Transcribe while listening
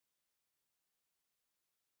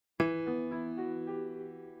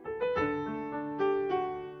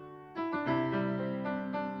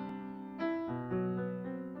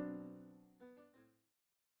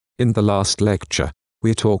In the last lecture,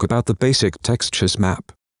 we talked about the basic textures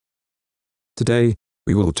map. Today,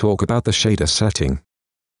 we will talk about the shader setting.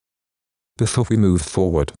 Before we move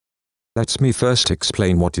forward, let me first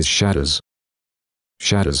explain what is shaders.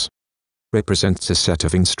 Shaders represents a set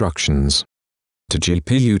of instructions to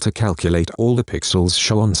GPU to calculate all the pixels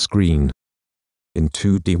shown on screen. In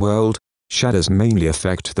 2D world, shaders mainly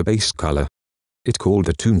affect the base color. It's called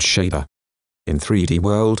the tone shader. In 3D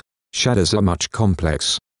world, shaders are much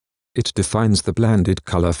complex. It defines the blended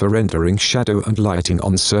color for rendering shadow and lighting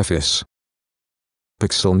on surface.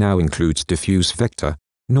 Pixel now includes diffuse vector,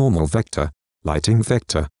 normal vector, lighting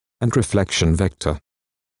vector, and reflection vector.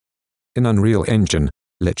 In Unreal Engine,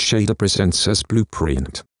 let shader presents as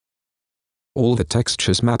blueprint. All the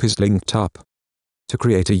textures map is linked up to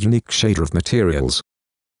create a unique shader of materials.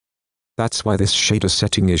 That's why this shader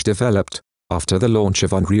setting is developed after the launch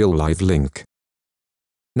of Unreal Live Link.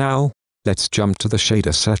 Now, let's jump to the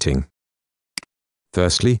shader setting.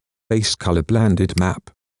 Firstly, base color blended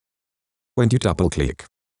map. When you double-click,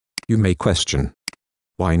 you may question,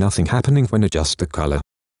 why nothing happening when adjust the color?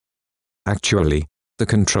 Actually, the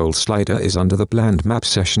control slider is under the blend map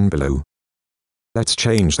session below. Let's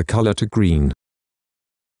change the color to green.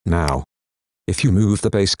 Now, if you move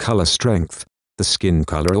the base color strength, the skin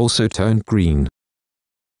color also turned green.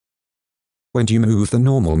 When you move the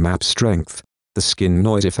normal map strength, the skin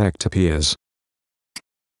noise effect appears.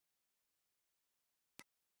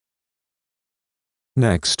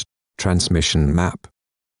 Next, transmission map.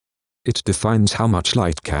 It defines how much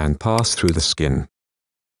light can pass through the skin.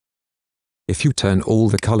 If you turn all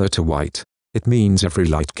the color to white, it means every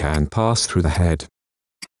light can pass through the head.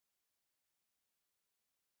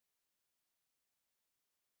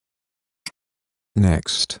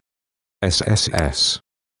 Next, SSS.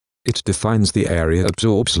 It defines the area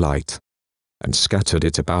absorbs light and scattered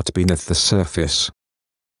it about beneath the surface.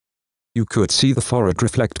 You could see the forehead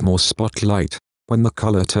reflect more spotlight when the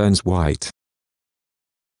color turns white.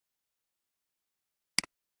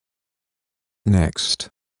 Next,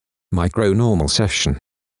 micronormal session.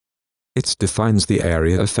 It defines the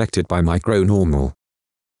area affected by micronormal.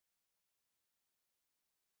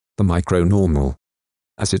 The micronormal,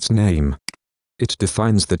 as its name, it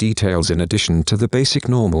defines the details in addition to the basic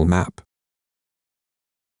normal map.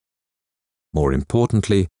 More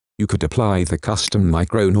importantly, you could apply the custom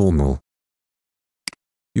micronormal.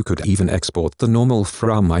 You could even export the normal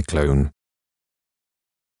from iclone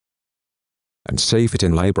and save it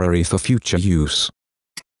in library for future use.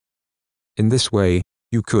 In this way,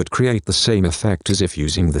 you could create the same effect as if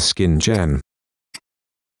using the SkinGen.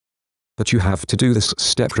 But you have to do this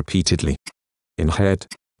step repeatedly in head,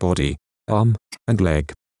 body, arm, and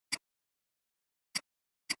leg.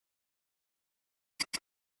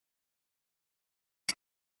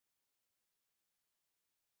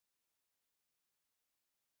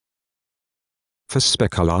 For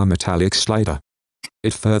specular metallic slider,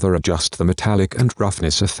 it further adjusts the metallic and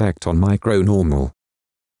roughness effect on micronormal.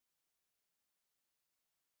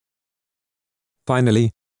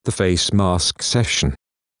 Finally, the face mask session.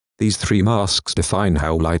 These three masks define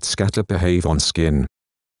how light scatter behave on skin.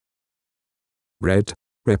 Red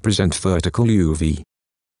represent vertical UV.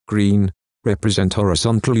 Green represent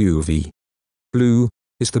horizontal UV. Blue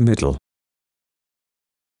is the middle.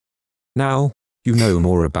 Now, you know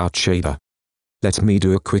more about shader. Let me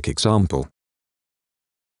do a quick example.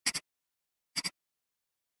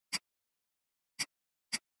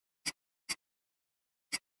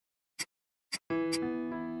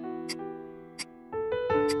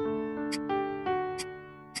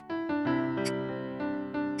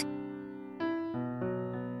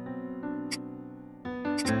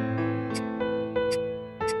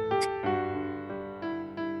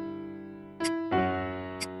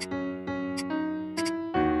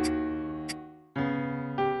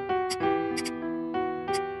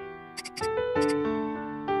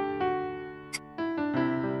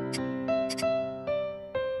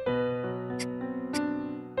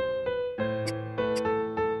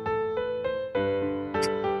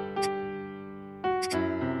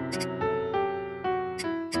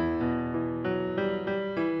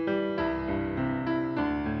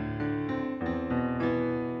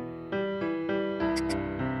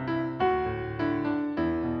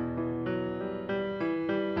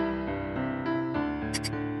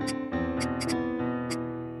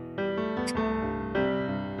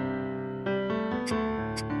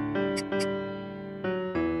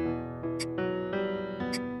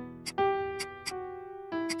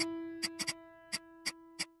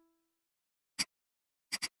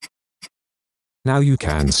 Now you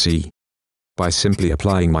can see, by simply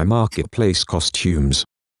applying my marketplace costumes,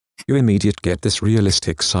 you immediately get this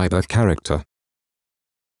realistic cyber character.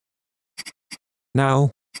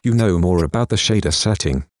 Now, you know more about the shader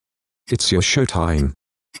setting. It's your showtime.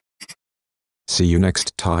 See you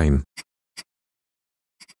next time.